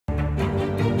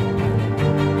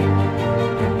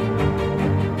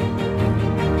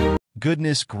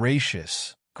Goodness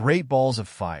gracious, great balls of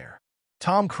fire.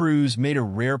 Tom Cruise made a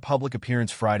rare public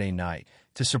appearance Friday night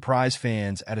to surprise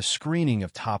fans at a screening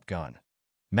of Top Gun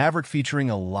Maverick featuring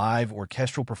a live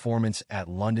orchestral performance at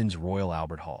London's Royal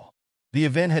Albert Hall. The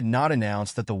event had not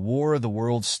announced that the War of the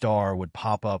Worlds star would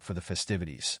pop up for the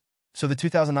festivities, so the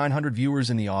 2,900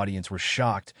 viewers in the audience were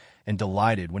shocked and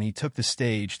delighted when he took the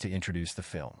stage to introduce the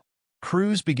film.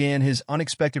 Cruise began his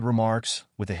unexpected remarks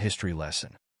with a history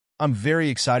lesson. "I'm very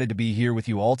excited to be here with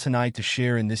you all tonight to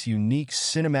share in this unique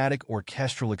cinematic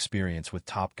orchestral experience with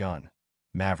Top Gun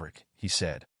Maverick," he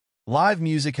said. Live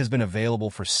music has been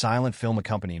available for silent film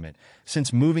accompaniment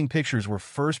since moving pictures were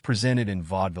first presented in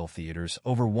vaudeville theaters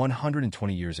over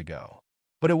 120 years ago.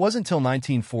 But it wasn't until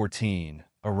 1914,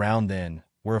 around then,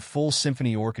 where a full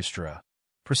symphony orchestra,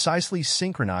 precisely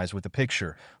synchronized with the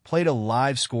picture, played a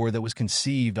live score that was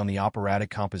conceived on the operatic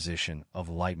composition of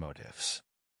leitmotifs.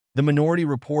 The Minority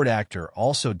Report actor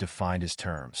also defined his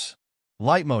terms.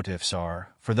 Leitmotifs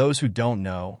are, for those who don't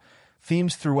know,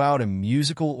 themes throughout a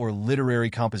musical or literary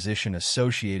composition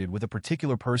associated with a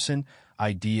particular person,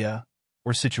 idea,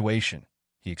 or situation,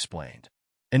 he explained.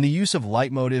 And the use of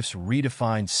leitmotifs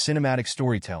redefined cinematic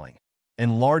storytelling,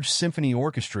 and large symphony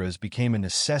orchestras became a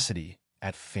necessity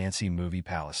at fancy movie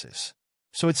palaces.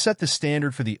 So it set the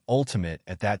standard for the ultimate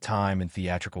at that time in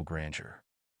theatrical grandeur.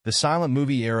 The silent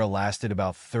movie era lasted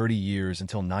about 30 years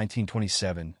until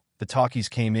 1927. The talkies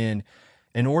came in,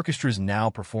 and orchestras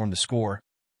now perform the score,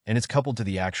 and it's coupled to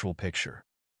the actual picture.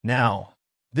 Now,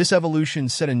 this evolution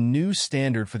set a new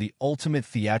standard for the ultimate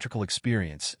theatrical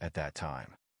experience at that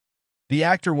time. The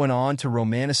actor went on to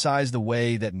romanticize the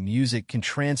way that music can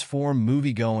transform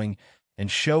moviegoing and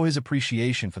show his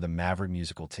appreciation for the Maverick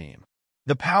musical team.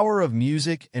 "The power of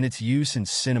music and its use in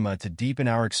cinema to deepen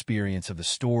our experience of the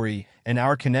story and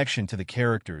our connection to the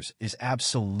characters is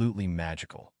absolutely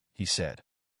magical," he said.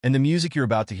 "And the music you're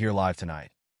about to hear live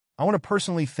tonight, I want to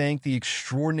personally thank the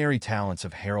extraordinary talents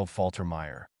of Harold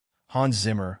Faltermeyer, Hans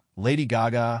Zimmer, Lady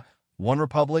Gaga,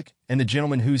 OneRepublic, and the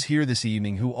gentleman who's here this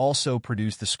evening who also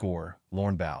produced the score,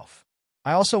 Lorne Balfe.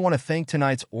 I also want to thank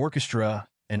tonight's orchestra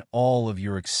and all of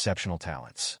your exceptional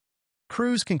talents."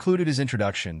 Cruise concluded his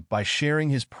introduction by sharing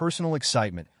his personal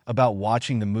excitement about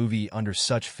watching the movie under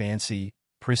such fancy,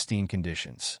 pristine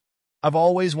conditions. "I've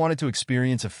always wanted to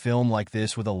experience a film like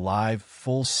this with a live,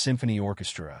 full symphony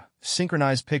orchestra,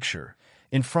 synchronized picture,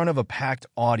 in front of a packed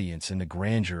audience in the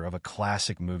grandeur of a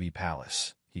classic movie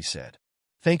palace," he said.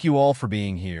 "Thank you all for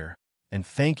being here, and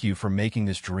thank you for making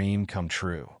this dream come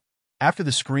true." After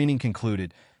the screening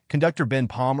concluded, conductor Ben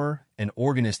Palmer and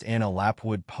organist Anna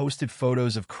Lapwood posted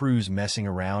photos of Cruise messing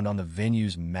around on the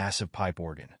venue's massive pipe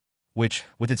organ, which,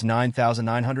 with its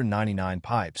 9,999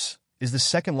 pipes, is the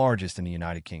second largest in the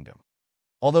United Kingdom.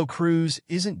 Although Cruise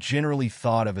isn't generally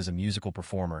thought of as a musical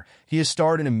performer, he has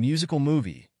starred in a musical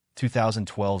movie,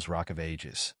 2012's Rock of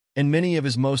Ages, and many of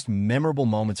his most memorable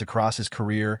moments across his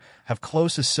career have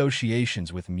close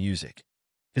associations with music.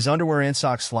 His underwear and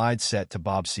sock slide set to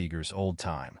Bob Seger's Old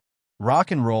Time,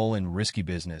 Rock and Roll and Risky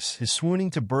Business, his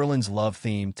swooning to Berlin's love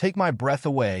theme, Take My Breath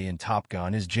Away in Top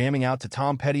Gun, his jamming out to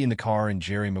Tom Petty in the Car in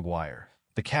Jerry Maguire,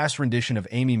 the cast rendition of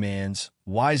Amy Mann's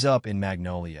Wise Up in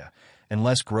Magnolia, and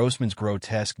Les Grossman's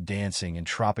grotesque dancing in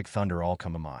Tropic Thunder all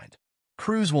come to mind.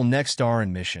 Cruise will next star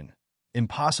in Mission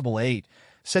Impossible 8,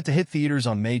 set to hit theaters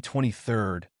on May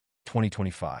 23,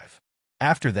 2025.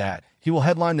 After that, he will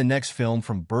headline the next film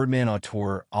from Birdman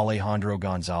auteur Alejandro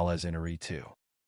González Iñárritu.